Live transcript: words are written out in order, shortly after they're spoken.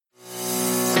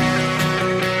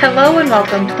Hello and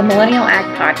welcome to the Millennial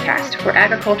Ag Podcast, where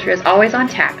agriculture is always on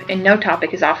tap and no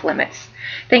topic is off limits.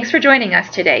 Thanks for joining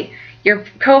us today. Your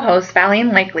co-hosts,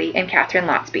 Valene and Katharine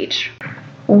Lotsbeach.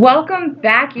 Welcome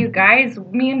back, you guys.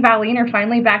 Me and Valene are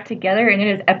finally back together, and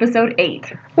it is episode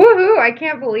 8. Woohoo! I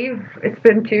can't believe it's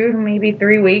been 2, maybe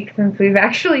 3 weeks since we've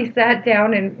actually sat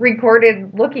down and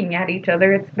recorded looking at each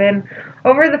other. It's been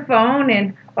over the phone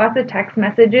and lots of text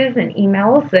messages and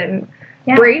emails and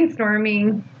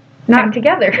brainstorming. Not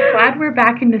together. Glad we're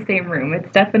back in the same room.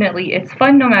 It's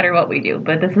fun no matter what we do,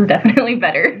 but this is definitely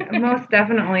better. Most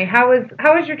definitely. How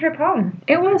was your trip home?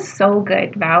 It was so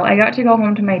good, Val. I got to go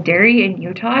home to my dairy in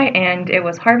Utah, and it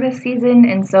was harvest season,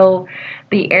 and so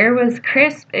the air was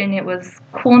crisp, and it was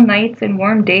cool nights and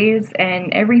warm days,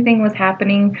 and everything was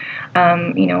happening.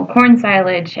 Corn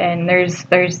silage, and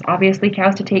there's obviously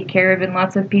cows to take care of and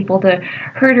lots of people to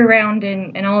herd around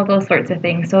and all of those sorts of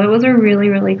things. So it was a really,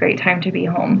 really great time to be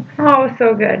home. Oh,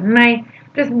 so good. And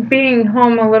just being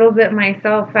home a little bit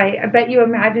myself, I bet you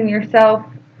imagine yourself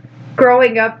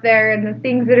growing up there and the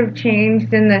things that have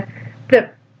changed and the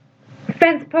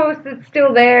fence post that's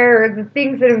still there, or the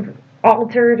things that have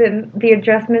altered and the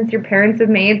adjustments your parents have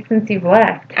made since you've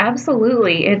left.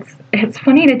 Absolutely. It's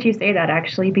funny that you say that,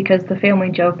 actually, because the family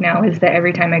joke now is that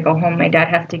every time I go home, my dad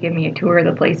has to give me a tour of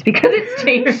the place because it's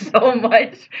changed so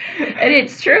much. And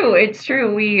it's true.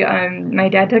 My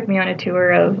dad took me on a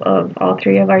tour of all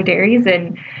 3 of our dairies,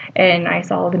 and I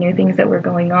saw all the new things that were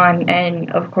going on,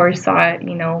 and of course saw,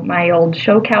 my old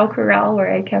show cow corral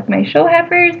where I kept my show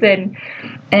heifers, and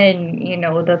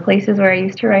the places where I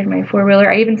used to ride my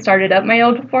 4-wheeler. I even started up my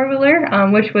old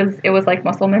 4-wheeler, which was like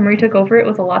muscle memory took over. It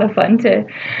was a lot of fun to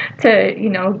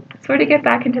sort of get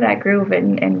back into that groove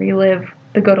and relive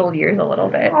the good old years a little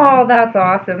bit. Oh, that's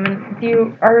awesome.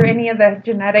 And are any of the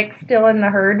genetics still in the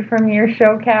herd from your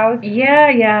show cows?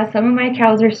 Yeah. Some of my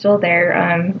cows are still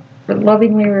there.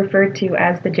 Lovingly referred to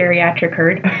as the geriatric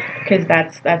herd, because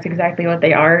that's exactly what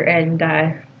they are. And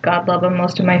God love them,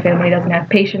 most of my family doesn't have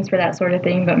patience for that sort of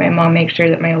thing, but my mom makes sure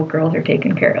that my old girls are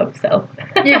taken care of. So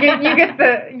you get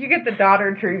the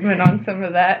daughter treatment on some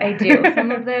of that. I do. Some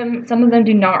of them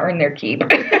do not earn their keep.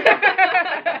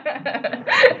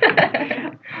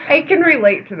 I can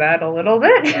relate to that a little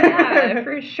bit. Yeah,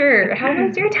 for sure. How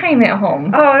was your time at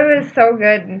home? Oh, it was so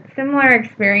good. Similar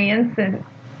experience, and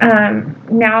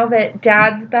now that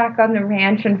Dad's back on the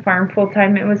ranch and farm full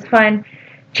time, it was fun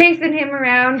chasing him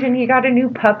around, and he got a new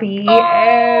puppy.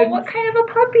 Oh, what kind of a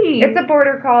puppy? It's a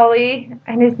border collie,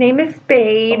 and his name is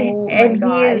Spade. Oh, and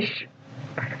my gosh.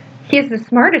 He is the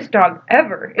smartest dog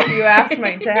ever, if you ask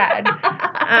my dad.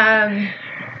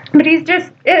 But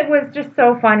it was just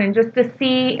so fun, and just to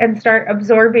see and start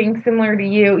absorbing, similar to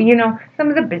you, some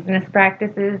of the business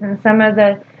practices and some of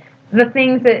the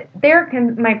things that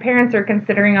my parents are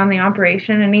considering on the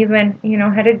operation, and even,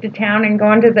 headed to town and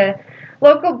going to the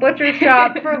local butcher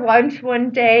shop for lunch one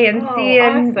day and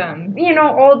seeing, awesome.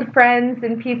 Old friends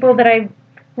and people that I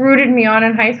rooted me on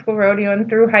in high school rodeo and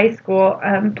through high school,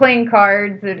 playing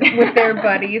cards and with their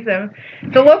buddies. The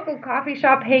local coffee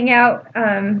shop hangout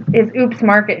is Oops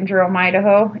Market in Jerome,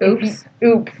 Idaho. Oops.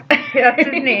 That's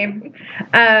his name,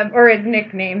 or his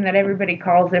nickname that everybody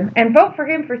calls him. And vote for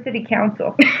him for city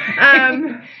council.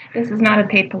 This is not a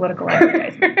paid political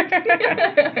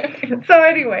advertisement. So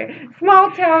anyway,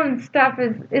 small town stuff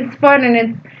is fun, and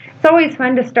it's always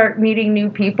fun to start meeting new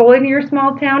people in your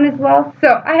small town as well.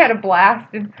 So I had a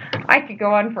blast, and I could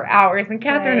go on for hours, and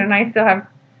Katharine and I still have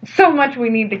so much we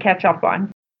need to catch up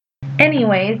on.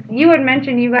 Anyways, you had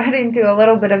mentioned you got into a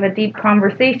little bit of a deep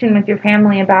conversation with your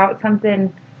family about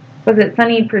something. Was it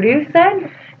Sonny Perdue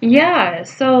said? Yeah,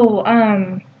 so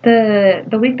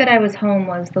the week that I was home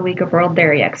was the week of World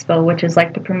Dairy Expo, which is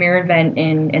like the premier event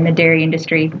in the dairy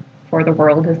industry for the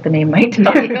world, as the name might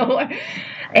tell you.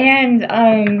 And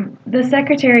the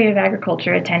Secretary of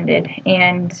Agriculture attended,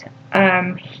 and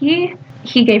he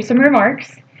gave some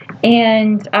remarks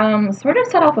and sort of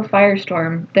set off a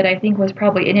firestorm that I think was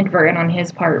probably inadvertent on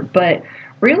his part, but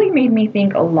really made me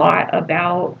think a lot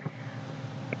about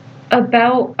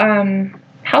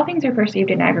how things are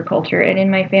perceived in agriculture. And in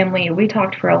my family, we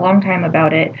talked for a long time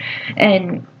about it.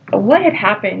 And what had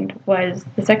happened was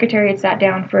the secretary had sat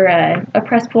down for a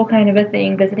press pool kind of a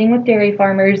thing, visiting with dairy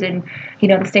farmers and,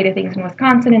 the state of things in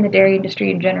Wisconsin and the dairy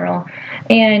industry in general.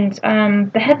 And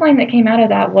the headline that came out of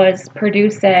that was Perdue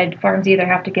said farms either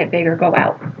have to get big or go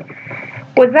out.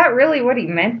 Was that really what he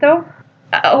meant, though?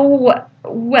 Oh,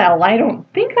 well, I don't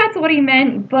think that's what he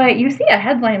meant, but you see a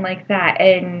headline like that,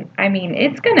 and, I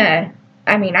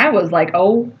was like,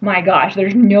 oh my gosh,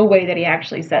 there's no way that he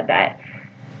actually said that.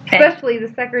 Especially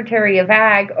the Secretary of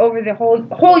Ag over the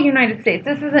whole United States.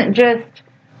 This isn't just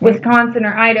Wisconsin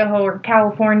or Idaho or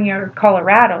California or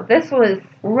Colorado. This was...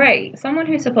 Right. Someone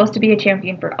who's supposed to be a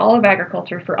champion for all of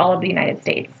agriculture for all of the United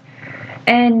States.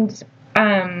 And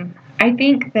I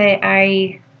think that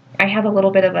I have a little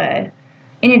bit of an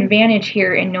advantage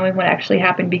here in knowing what actually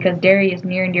happened because dairy is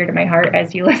near and dear to my heart,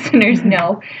 as you listeners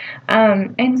know.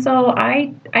 And so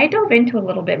I dove into a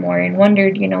little bit more and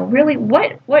wondered, really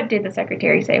what did the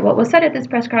secretary say? What was said at this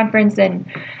press conference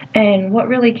and what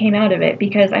really came out of it?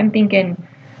 Because I'm thinking,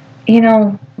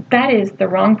 that is the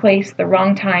wrong place, the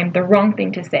wrong time, the wrong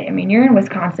thing to say. I mean, you're in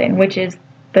Wisconsin, which is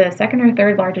the second or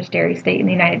third largest dairy state in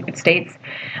the United States,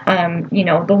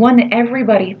 the one that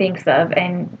everybody thinks of,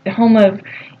 and home of,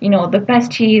 the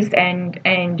best cheese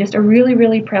and just a really,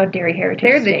 really proud dairy heritage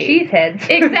They're state. the cheeseheads.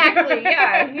 Exactly,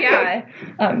 yeah.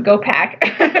 Go Pack.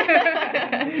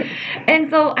 And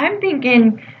so I'm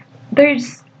thinking,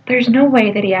 there's no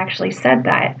way that he actually said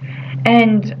that.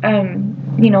 And,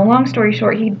 long story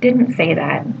short, he didn't say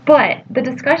that. But the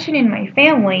discussion in my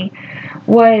family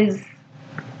was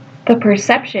the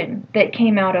perception that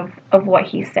came out of what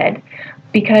he said.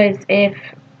 Because if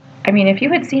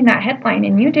you had seen that headline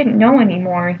and you didn't know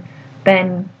anymore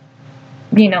than,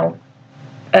 a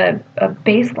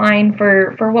baseline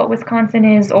for what Wisconsin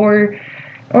is, or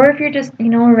if you're just,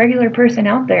 a regular person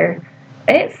out there,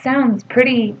 it sounds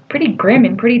pretty grim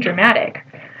and pretty dramatic.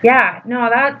 Yeah, no,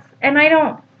 that's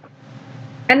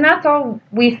all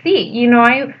we see.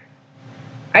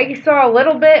 I saw a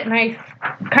little bit and I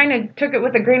kind of took it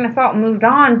with a grain of salt and moved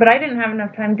on, but I didn't have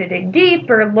enough time to dig deep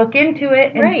or look into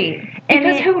it. Right.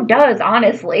 Because who does,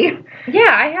 honestly? Yeah,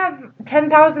 I have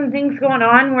 10,000 things going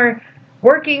on. We're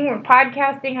working, we're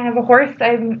podcasting, I have a horse,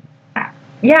 my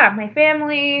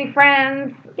family,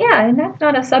 friends. Yeah, and that's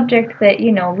not a subject that,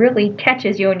 really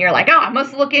catches you and you're like, I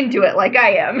must look into it like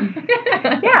I am.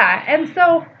 Yeah, and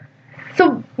so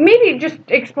maybe just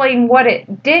explain what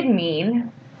it did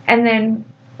mean, and then,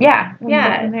 we'll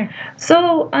go from there.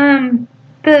 So,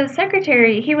 the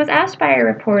secretary, he was asked by a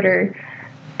reporter,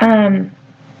 the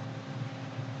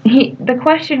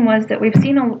question was that we've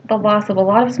seen the loss of a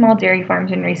lot of small dairy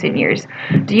farms in recent years.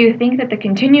 Do you think that the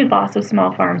continued loss of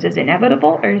small farms is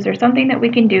inevitable, or is there something that we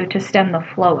can do to stem the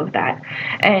flow of that?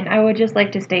 And I would just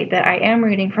like to state that I am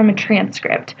reading from a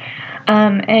transcript.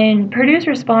 And Perdue's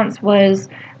response was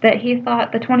that he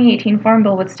thought the 2018 Farm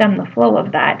Bill would stem the flow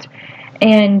of that.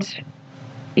 And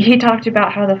he talked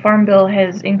about how the Farm Bill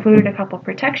has included a couple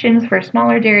protections for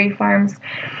smaller dairy farms,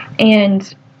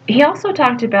 and he also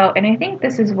talked about, and I think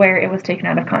this is where it was taken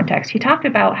out of context, he talked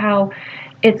about how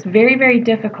it's very, very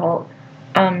difficult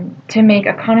to make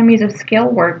economies of scale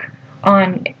work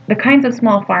on the kinds of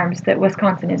small farms that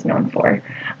Wisconsin is known for.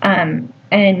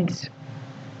 And,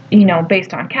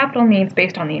 based on capital needs,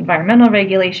 based on the environmental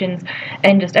regulations,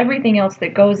 and just everything else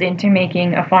that goes into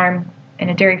making a farm, and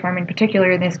a dairy farm in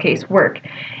particular in this case, work.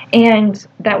 And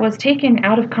that was taken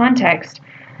out of context,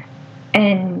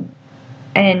 and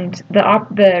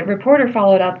the reporter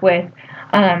followed up with,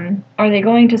 are they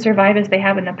going to survive as they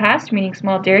have in the past, meaning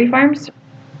small dairy farms,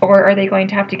 or are they going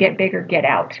to have to get big or get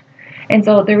out? And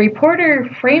so the reporter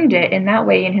framed it in that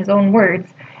way in his own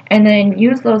words, and then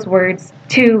used those words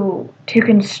to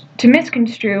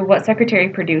misconstrue what Secretary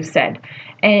Perdue said.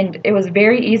 And it was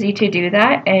very easy to do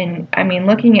that. And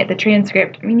looking at the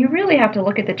transcript, you really have to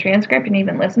look at the transcript and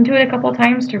even listen to it a couple of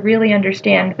times to really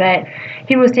understand that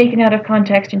he was taken out of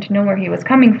context and to know where he was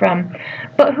coming from.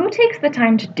 But who takes the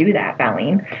time to do that,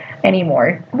 Valene,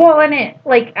 anymore? Well, and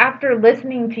after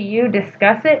listening to you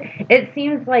discuss it, it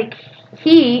seems like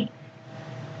he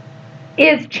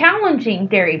is challenging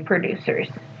dairy producers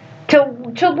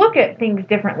to look at things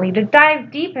differently, to dive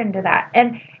deep into that.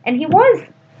 And he was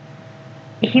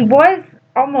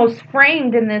almost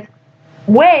framed in this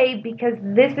way because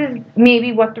this is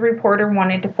maybe what the reporter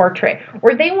wanted to portray,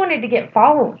 or they wanted to get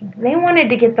following, they wanted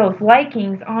to get those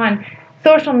likings on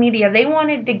social media, they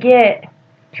wanted to get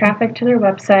traffic to their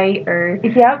website, or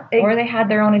they had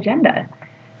their own agenda.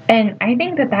 And I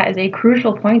think that is a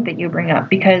crucial point that you bring up,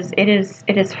 because it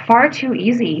is far too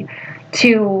easy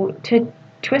to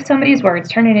twist somebody's words,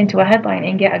 turn it into a headline,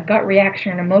 and get a gut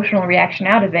reaction, an emotional reaction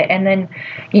out of it, and then,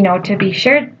 to be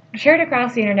shared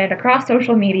across the internet, across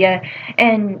social media,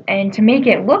 and to make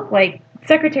it look like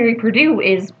Secretary Perdue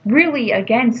is really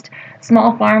against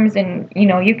small farms, and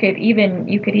you could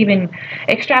even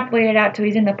extrapolate it out to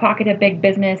he's in the pocket of big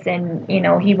business, and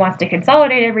he wants to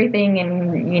consolidate everything,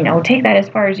 and take that as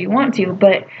far as you want to.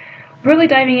 But really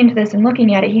diving into this and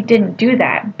looking at it, he didn't do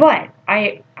that. But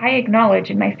I acknowledge,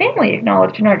 and my family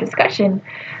acknowledged in our discussion,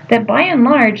 that by and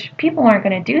large, people aren't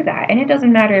going to do that. And it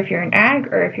doesn't matter if you're an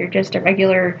ag or if you're just a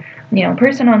regular,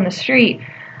 person on the street,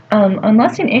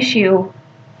 unless an issue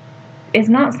is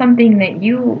not something that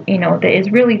that is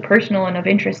really personal and of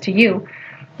interest to you,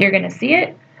 you're going to see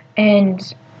it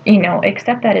and,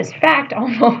 accept that as fact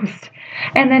almost,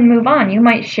 and then move on. You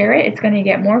might share it. It's going to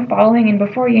get more following, and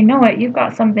before you know it, you've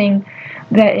got something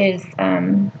that is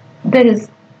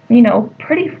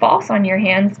pretty false on your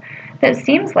hands that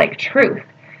seems like truth.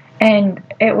 And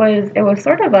it was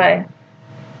sort of a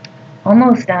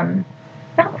almost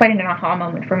not quite an aha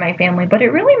moment for my family, but it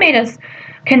really made us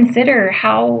consider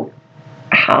how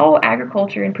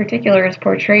agriculture in particular is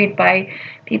portrayed by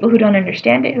people who don't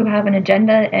understand it, who have an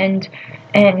agenda, and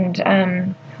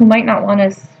who might not want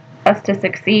us to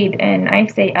succeed. And I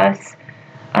say us,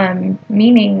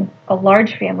 meaning a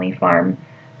large family farm.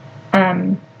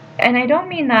 And I don't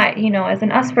mean that, as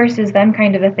an us versus them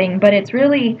kind of a thing, but it's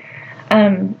really,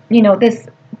 this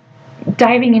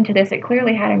diving into this, it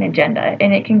clearly had an agenda,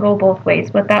 and it can go both ways.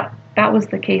 But that was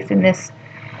the case in this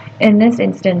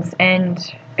instance, and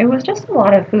it was just a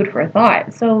lot of food for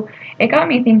thought. So it got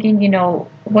me thinking, do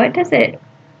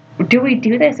we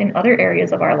do this in other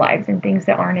areas of our lives and things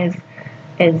that aren't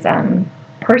as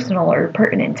personal or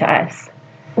pertinent to us?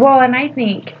 Well, and I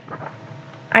think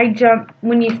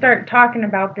when you start talking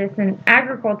about this, and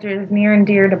agriculture is near and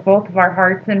dear to both of our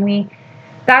hearts, and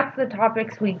that's the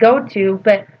topics we go to.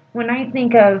 But when I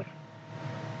think of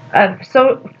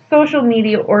social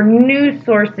media or news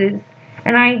sources,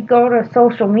 and I go to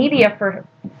social media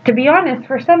to be honest,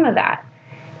 for some of that.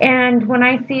 And when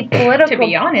I see political... To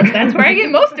be honest, that's where I get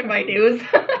most of my news.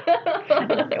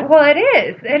 Well, it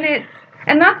is.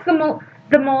 And that's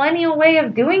the millennial way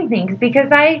of doing things,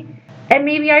 because and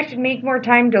maybe I should make more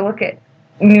time to look at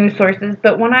news sources,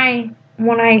 but when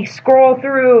I scroll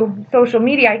through social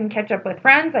media, I can catch up with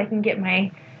friends, I can get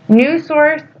my news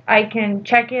source, I can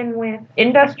check in with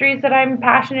industries that I'm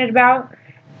passionate about,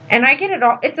 and I get it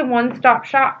all. It's a one-stop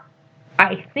shop,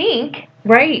 I think.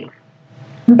 Right.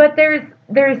 But there's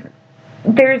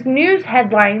news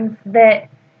headlines that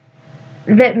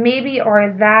maybe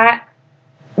are that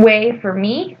way for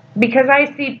me, because I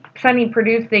see Sonny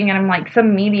Perdue thing and I'm like,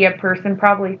 some media person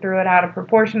probably threw it out of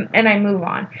proportion, and I move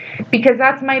on because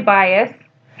that's my bias.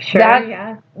 Sure.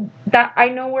 That I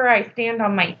know where I stand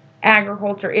on my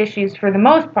agriculture issues for the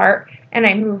most part, and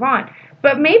I move on.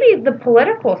 But maybe the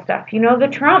political stuff, the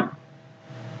Trump,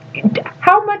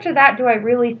 how much of that do I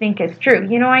really think is true?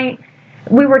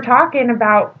 We were talking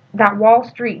about that Wall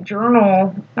Street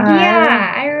Journal.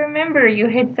 Yeah, I remember you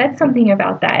had said something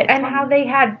about that. And how they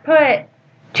had put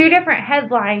two different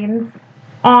headlines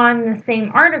on the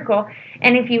same article.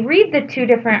 And if you read the two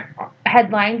different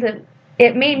headlines,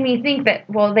 it made me think that,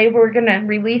 well, they were going to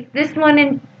release this one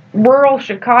in rural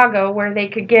Chicago where they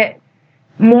could get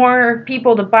more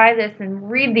people to buy this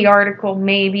and read the article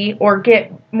maybe, or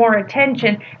get more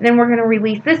attention. And then we're going to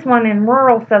release this one in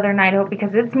rural southern Idaho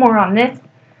because it's more on this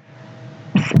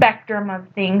spectrum of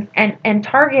things, and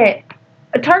target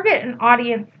an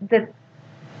audience that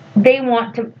they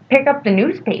want to pick up the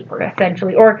newspaper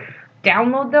essentially, or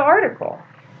download the article.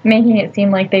 Making it seem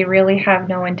like they really have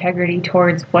no integrity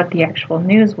towards what the actual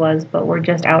news was, but were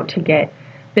just out to get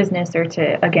business or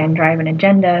to, again, drive an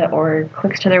agenda or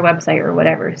clicks to their website or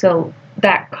whatever. So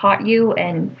that caught you,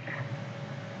 and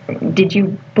did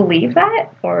you believe that?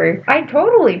 Or I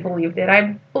totally believed it.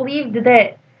 I believed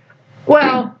that,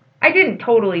 well, I didn't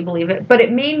totally believe it, but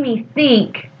it made me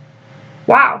think,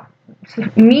 wow,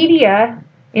 media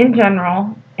in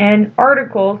general and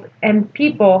articles and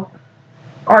people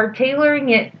are tailoring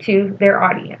it to their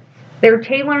audience. They're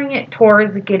tailoring it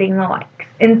towards getting the likes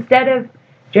instead of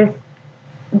just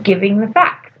giving the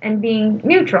facts and being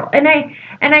neutral. And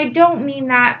I don't mean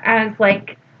that as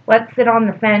like, let's sit on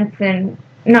the fence and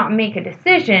not make a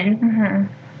decision,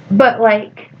 but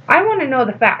like, I want to know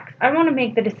the facts. I want to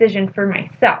make the decision for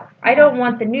myself. I don't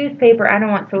want the newspaper, I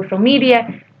don't want social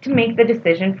media to make the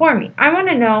decision for me. I want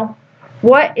to know,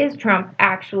 what is Trump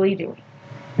actually doing?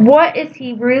 What is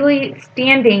he really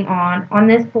standing on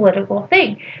this political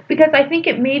thing? Because I think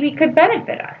it maybe could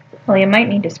benefit us. Well, you might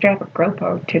need to strap a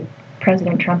GoPro to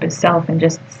President Trump himself and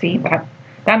just see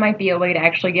that might be a way to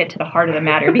actually get to the heart of the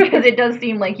matter, because it does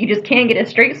seem like you just can't get a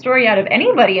straight story out of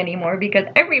anybody anymore because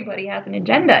everybody has an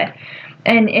agenda.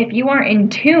 And if you aren't in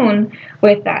tune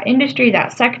with that industry,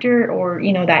 that sector, or,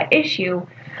 that issue,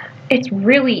 it's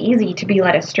really easy to be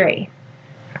led astray.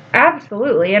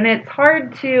 Absolutely. And it's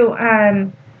hard to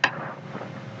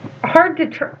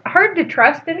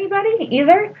trust anybody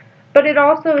either, but it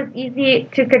also is easy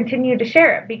to continue to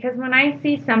share it, because when I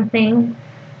see something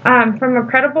from a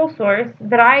credible source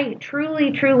that I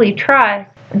truly, truly trust,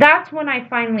 that's when I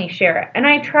finally share it. And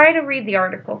I try to read the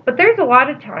article. But there's a lot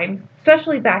of times,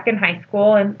 especially back in high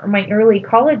school and my early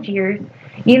college years,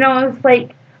 It's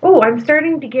like, oh, I'm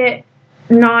starting to get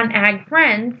non-ag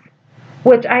friends,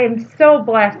 which I am so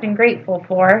blessed and grateful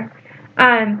for.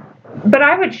 But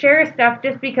I would share stuff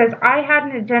just because I had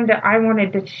an agenda I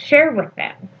wanted to share with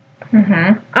them.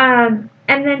 Mm-hmm.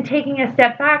 And then taking a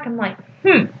step back, I'm like,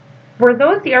 were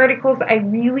those the articles I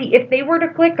really, if they were to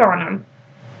click on them,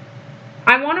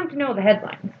 I want them to know the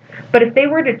headlines. But if they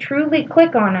were to truly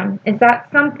click on them, is that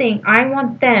something I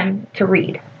want them to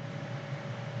read?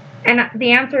 And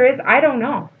the answer is, I don't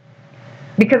know.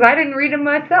 Because I didn't read them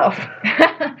myself.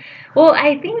 Well,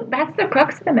 I think that's the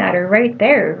crux of the matter right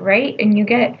there, right? And you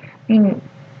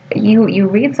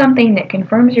read something that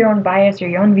confirms your own bias or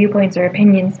your own viewpoints or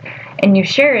opinions, and you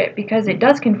share it because it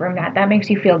does confirm that. That makes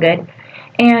you feel good.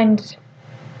 And,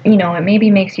 it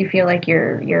maybe makes you feel like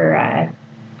you're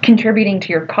contributing to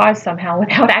your cause somehow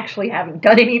without actually having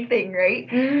done anything, right?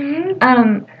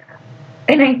 Mm-hmm.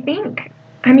 And I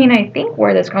think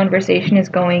where this conversation is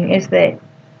going is that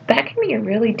can be a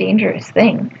really dangerous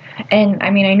thing. And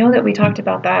I know that we talked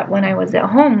about that when I was at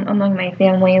home among my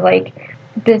family, like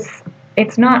this,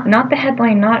 it's not the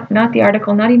headline, not the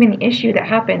article, not even the issue that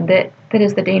happened that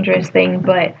is the dangerous thing,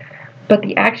 but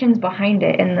the actions behind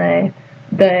it and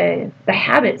the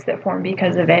habits that form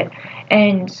because of it.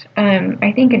 And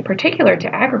I think in particular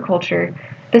to agriculture,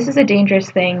 this is a dangerous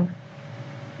thing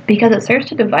because it serves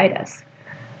to divide us.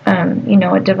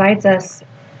 It divides us.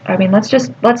 Let's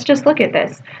just look at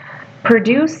this.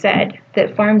 Perdue said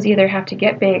that farms either have to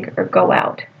get big or go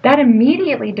out. That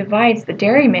immediately divides the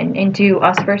dairymen into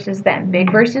us versus them,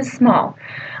 big versus small.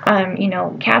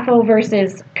 Cattle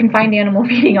versus confined animal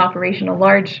feeding operation, a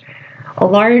large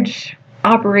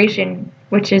operation,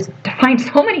 which is defined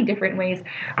so many different ways,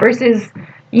 versus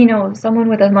someone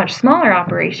with a much smaller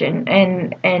operation,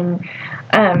 and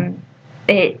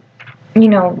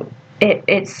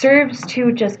it serves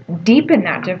to just deepen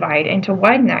that divide and to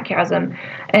widen that chasm.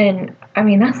 And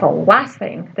that's the last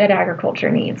thing that agriculture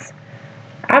needs.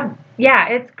 Yeah,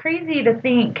 it's crazy to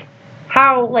think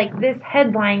how this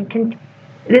headline can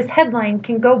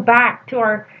go back to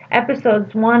our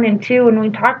episodes 1 and 2 when we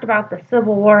talked about the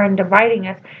Civil War and dividing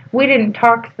us. We didn't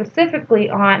talk specifically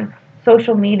on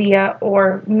social media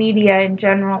or media in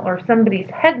general or somebody's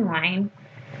headline.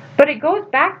 But it goes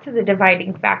back to the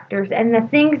dividing factors and the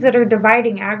things that are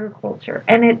dividing agriculture.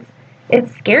 And it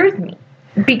scares me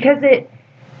because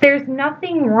there's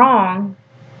nothing wrong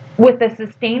with a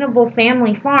sustainable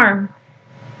family farm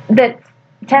that's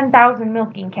 10,000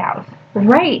 milking cows.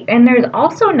 Right. And there's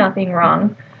also nothing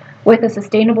wrong with a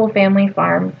sustainable family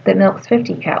farm that milks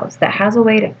 50 cows, that has a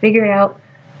way to figure it out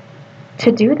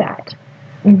to do that.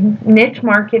 Mm-hmm. Niche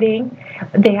marketing.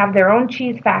 They have their own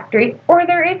cheese factory, or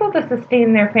they're able to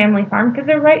sustain their family farm because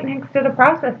they're right next to the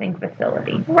processing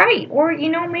facility. Right. Or,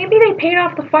 maybe they paid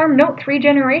off the farm note 3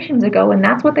 generations ago and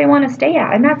that's what they want to stay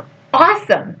at. And that's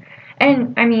awesome.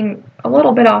 And, a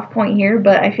little bit off point here,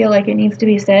 but I feel like it needs to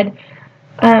be said,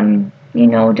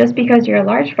 just because you're a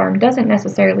large farm doesn't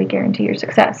necessarily guarantee your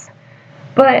success.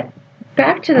 But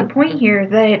back to the point here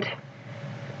that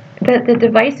the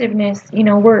divisiveness,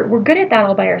 we're good at that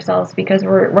all by ourselves because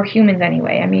we're humans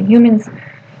anyway.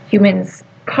 Humans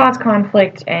cause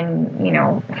conflict, and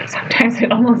sometimes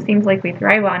it almost seems like we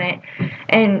thrive on it.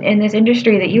 And in this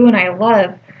industry that you and I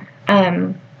love,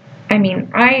 I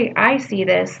see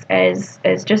this as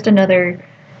just another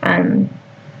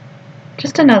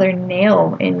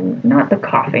nail in, not the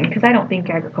coffin, because I don't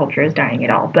think agriculture is dying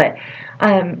at all, but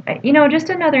just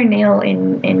another nail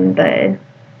in the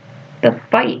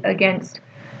fight against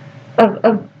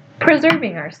of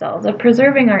preserving ourselves, of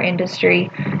preserving our industry,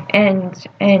 and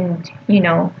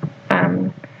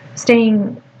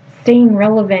staying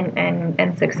relevant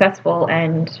and successful,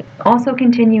 and also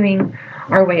continuing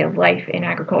our way of life in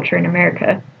agriculture in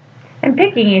America, and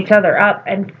picking each other up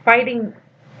and fighting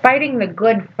the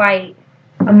good fight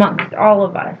amongst all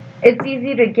of us. It's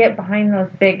easy to get behind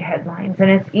those big headlines, and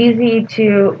it's easy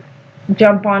to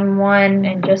jump on one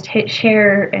and just hit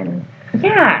share, and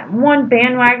one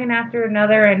bandwagon after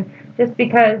another. And just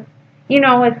because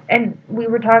and we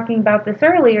were talking about this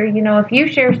earlier, if you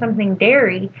share something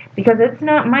dairy, because it's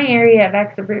not my area of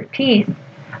expertise,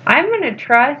 I'm going to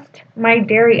trust my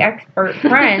dairy expert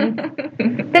friends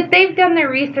that they've done their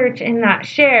research in that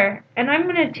share, and I'm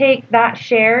going to take that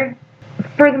share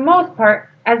for the most part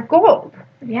as gold.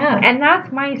 Yeah. And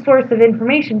that's my source of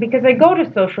information, because I go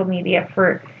to social media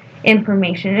for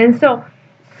information. And so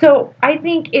I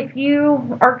think if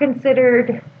you are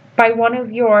considered by one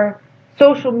of your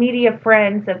social media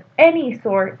friends of any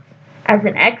sort as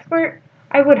an expert,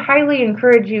 I would highly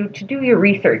encourage you to do your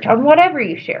research on whatever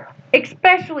you share,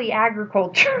 especially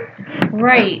agriculture.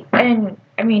 Right. And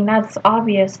I mean, that's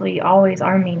obviously always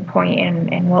our main point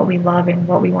and what we love and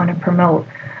what we want to promote,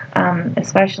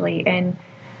 especially. And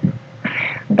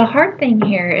the hard thing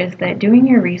here is that doing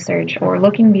your research or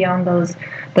looking beyond those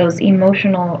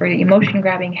emotional or emotion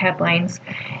grabbing headlines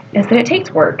is that it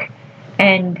takes work,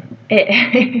 and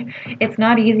it's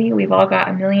not easy. We've all got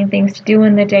a million things to do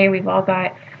in the day. We've all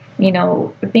got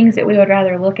things that we would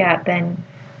rather look at than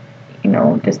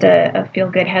just a feel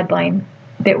good headline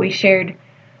that we shared,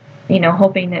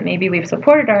 hoping that maybe we've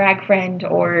supported our ag friend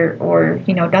or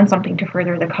done something to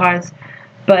further the cause.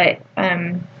 But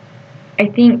I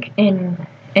think in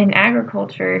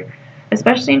agriculture,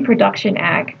 especially in production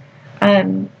ag,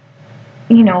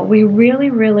 we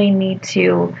really need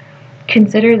to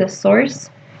consider the source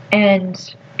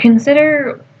and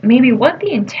consider maybe what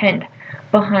the intent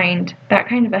behind that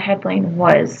kind of a headline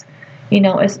was,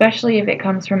 especially if it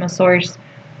comes from a source,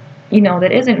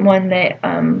 that isn't one that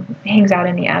hangs out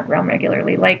in the ag realm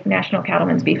regularly, like National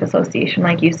Cattlemen's Beef Association,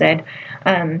 like you said,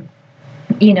 the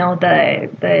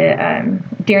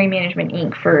Dairy Management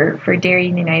Inc. for dairy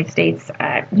in the United States,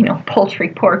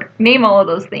 poultry, pork, name all of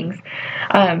those things.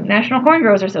 National Corn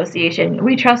Growers Association,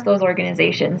 we trust those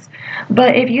organizations.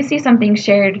 But if you see something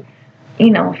shared,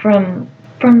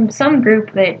 from some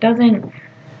group that doesn't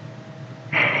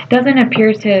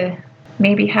appear to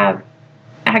maybe have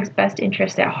ag's best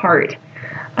interest at heart,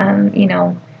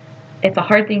 it's a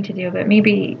hard thing to do, but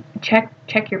maybe check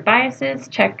your biases,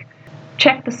 check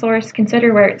the source,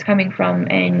 consider where it's coming from,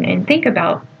 and think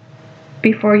about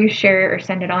before you share it or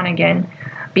send it on again,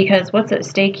 because what's at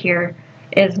stake here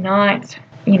is not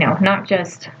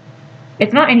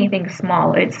it's not anything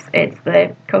small. It's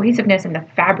the cohesiveness and the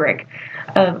fabric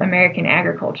of American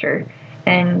agriculture,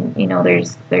 and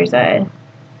there's a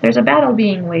battle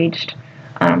being waged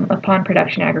upon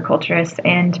production agriculturists,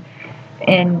 and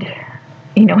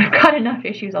we've got enough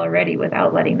issues already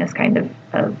without letting this kind of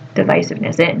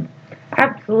divisiveness in.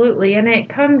 Absolutely. And it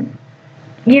comes,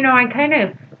 I kind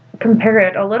of compare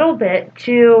it a little bit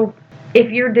to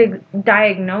if you're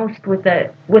diagnosed with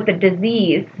a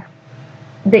disease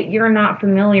that you're not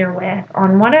familiar with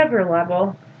on whatever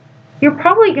level, you're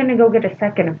probably going to go get a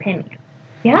second opinion.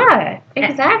 Yeah,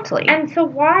 exactly. And so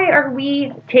why are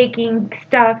we taking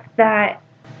stuff that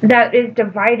is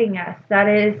dividing us, that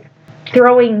is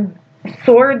throwing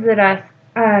swords at us?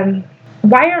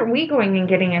 Why aren't we going and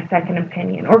getting a second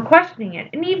opinion or questioning it?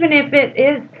 And even if it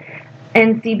is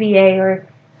NCBA or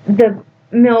the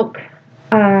milk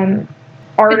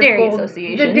articles,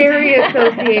 the dairy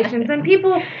associations, and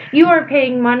people you are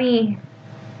paying money,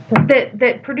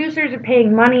 that producers are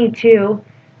paying money to,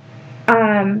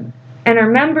 and are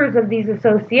members of these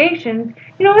associations,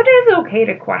 it is okay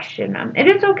to question them. It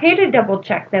is okay to double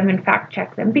check them and fact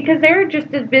check them, because they're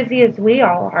just as busy as we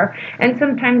all are, and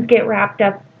sometimes get wrapped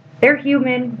up. They're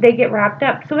human, they get wrapped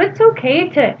up. So it's okay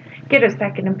to get a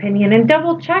second opinion and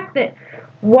double check that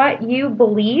what you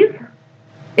believe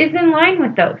is in line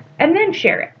with those, and then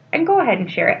share it. And go ahead and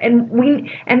share it.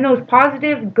 And those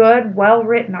positive, good,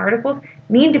 well-written articles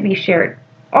need to be shared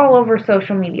all over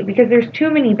social media, because there's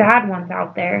too many bad ones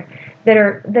out there that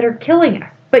are killing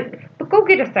us. But go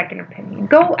get a second opinion.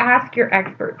 Go ask your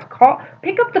experts.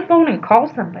 Pick up the phone and call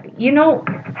somebody.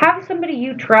 Have somebody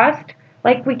you trust.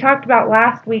 Like we talked about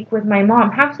last week with my mom,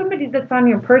 have somebody that's on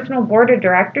your personal board of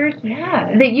directors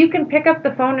that you can pick up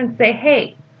the phone and say,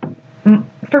 hey,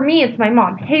 for me, it's my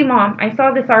mom. Hey, Mom, I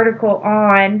saw this article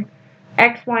on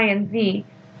X, Y, and Z.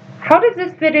 How does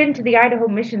this fit into the Idaho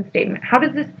mission statement? How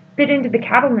does this fit into the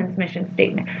Cattlemen's mission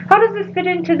statement? How does this fit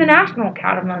into the National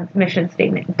Cattlemen's mission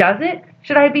statement? Does it?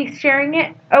 Should I be sharing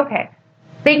it? Okay.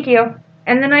 Thank you.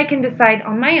 And then I can decide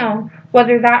on my own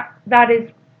whether that is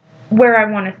where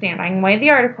I want to stand. I can weigh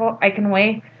the article. I can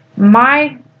weigh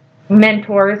my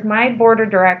mentors, my board of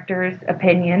directors'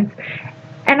 opinions,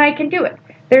 and I can do it.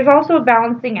 There's also a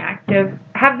balancing act of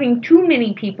having too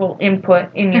many people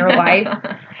input in your life,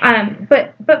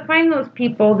 but find those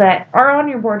people that are on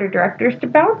your board of directors to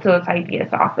bounce those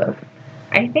ideas off of.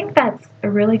 I think that's a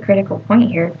really critical point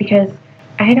here, because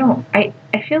I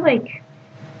feel like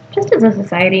just as a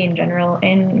society in general,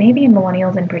 and maybe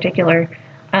millennials in particular,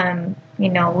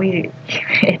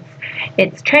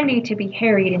 it's trendy to be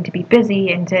harried and to be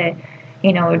busy and to,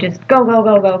 just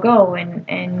go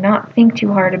and not think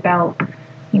too hard about,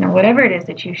 whatever it is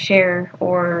that you share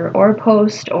or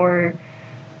post or,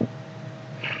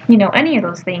 any of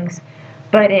those things.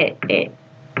 But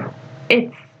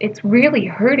it's really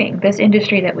hurting this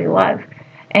industry that we love.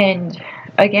 And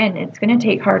again, it's going to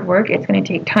take hard work. It's going to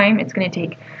take time. It's going to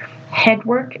take head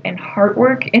work and heart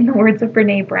work, in the words of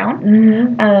Brene Brown.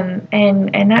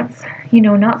 And that's,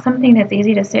 not something that's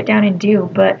easy to sit down and do.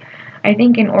 But I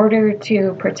think in order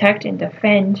to protect and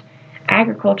defend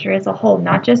agriculture as a whole,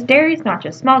 not just dairies, not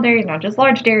just small dairies, not just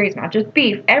large dairies, not just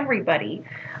beef, everybody.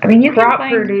 I mean, you crop can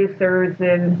find producers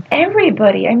and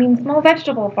everybody. I mean, small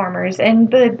vegetable farmers and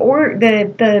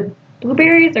the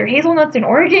blueberries or hazelnuts in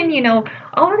Oregon, you know,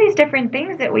 all of these different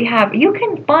things that we have. You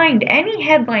can find any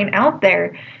headline out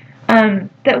there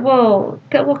that will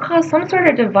cause some sort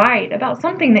of divide about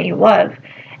something that you love,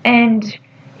 and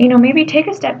you know, maybe take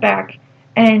a step back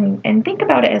and think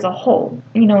about it as a whole.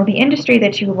 You know, the industry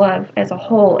that you love as a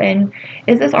whole, and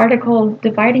is this article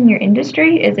dividing your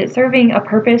industry? Is it serving a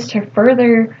purpose to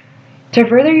further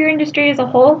your industry as a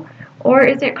whole? Or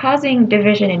is it causing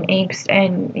division and angst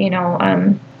and, you know,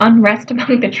 unrest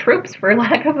among the troops, for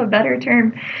lack of a better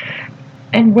term?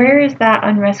 And where is that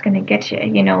unrest going to get you?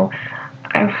 You know,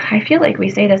 I feel like we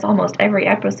say this almost every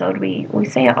episode. We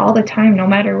say it all the time, no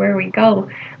matter where we go.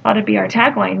 Ought to be our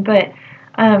tagline. But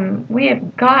we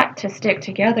have got to stick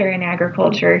together in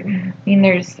agriculture. I mean,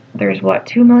 there's what,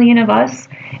 2 million of us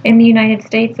in the United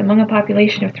States among a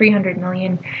population of 300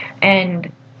 million,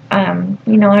 and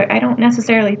you know, I don't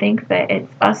necessarily think that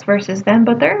it's us versus them,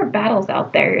 but there are battles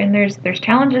out there, and there's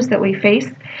challenges that we face,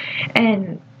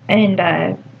 and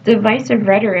divisive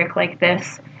rhetoric like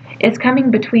this is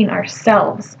coming between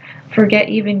ourselves. Forget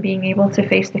even being able to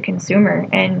face the consumer,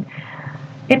 and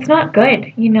it's not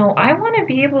good. You know, I want to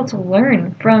be able to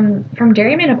learn from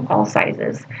dairymen of all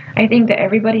sizes. I think that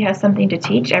everybody has something to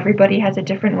teach. Everybody has a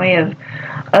different way of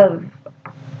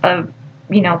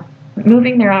you know,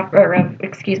 moving their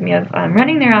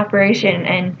running their operation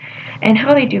and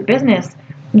how they do business.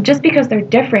 Just because they're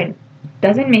different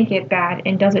doesn't make it bad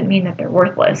and doesn't mean that they're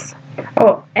worthless.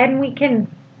 Oh, and we can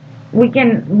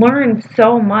learn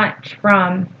so much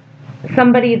from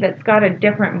somebody that's got a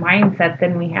different mindset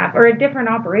than we have, or a different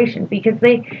operation, because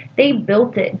they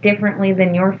built it differently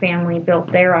than your family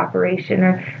built their operation,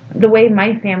 or the way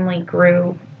my family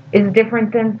grew is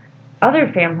different than other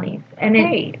families. And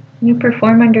right. You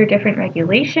perform under different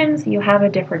regulations, you have a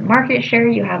different market share,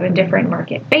 you have a different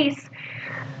market base.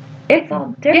 It's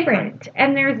all different.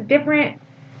 And there's different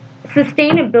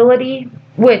sustainability,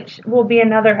 which will be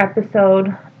another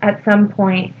episode at some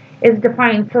point, is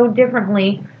defined so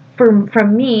differently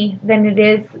from me than it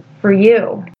is for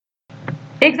you.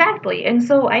 Exactly. And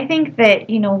so I think that,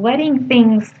 you know, letting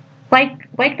things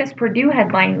like this Perdue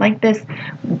headline, like this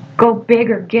go big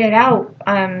or get out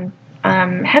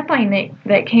headline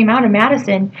that came out of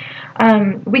Madison,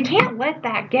 we can't let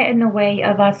that get in the way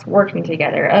of us working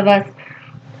together, of us,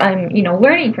 you know,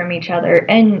 learning from each other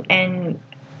and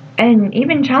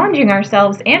even challenging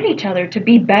ourselves and each other to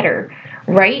be better,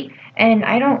 right? And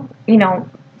I don't, you know,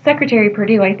 Secretary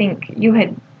Perdue, I think you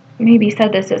had maybe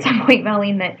said this at some point,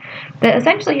 Valene, that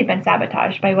essentially he'd been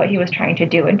sabotaged by what he was trying to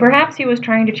do. And perhaps he was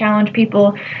trying to challenge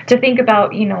people to think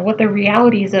about, you know, what the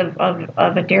realities of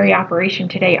a dairy operation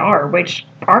today are, which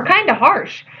are kind of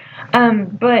harsh.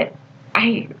 But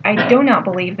I do not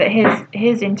believe that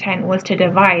his intent was to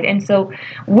divide. And so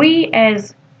we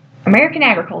as American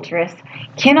agriculturists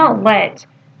cannot let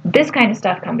this kind of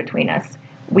stuff come between us.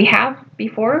 We have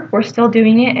before, we're still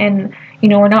doing it, and you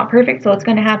know, we're not perfect, so it's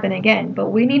going to happen again. But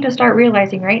we need to start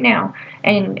realizing right now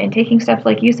and taking steps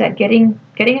like you said, getting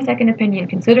a second opinion,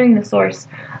 considering the source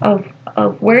of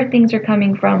where things are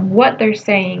coming from, what they're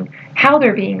saying, how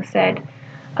they're being said,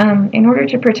 in order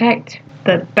to protect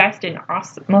the best and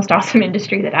most awesome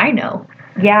industry that I know.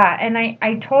 Yeah, and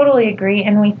I totally agree,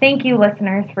 and we thank you,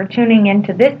 listeners, for tuning in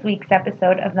to this week's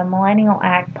episode of the Millennial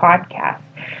Ag Podcast.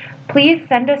 Please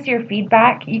send us your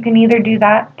feedback. You can either do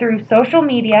that through social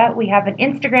media. We have an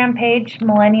Instagram page,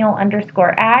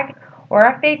 millennial_ag, or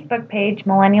our Facebook page,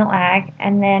 Millennial Ag,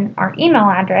 and then our email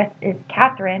address is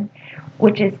Katharine,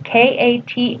 which is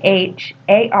KATHARINE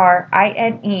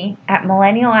at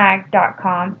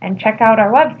millennialag.com, and check out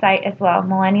our website as well,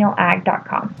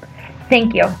 millennialag.com.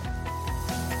 Thank you.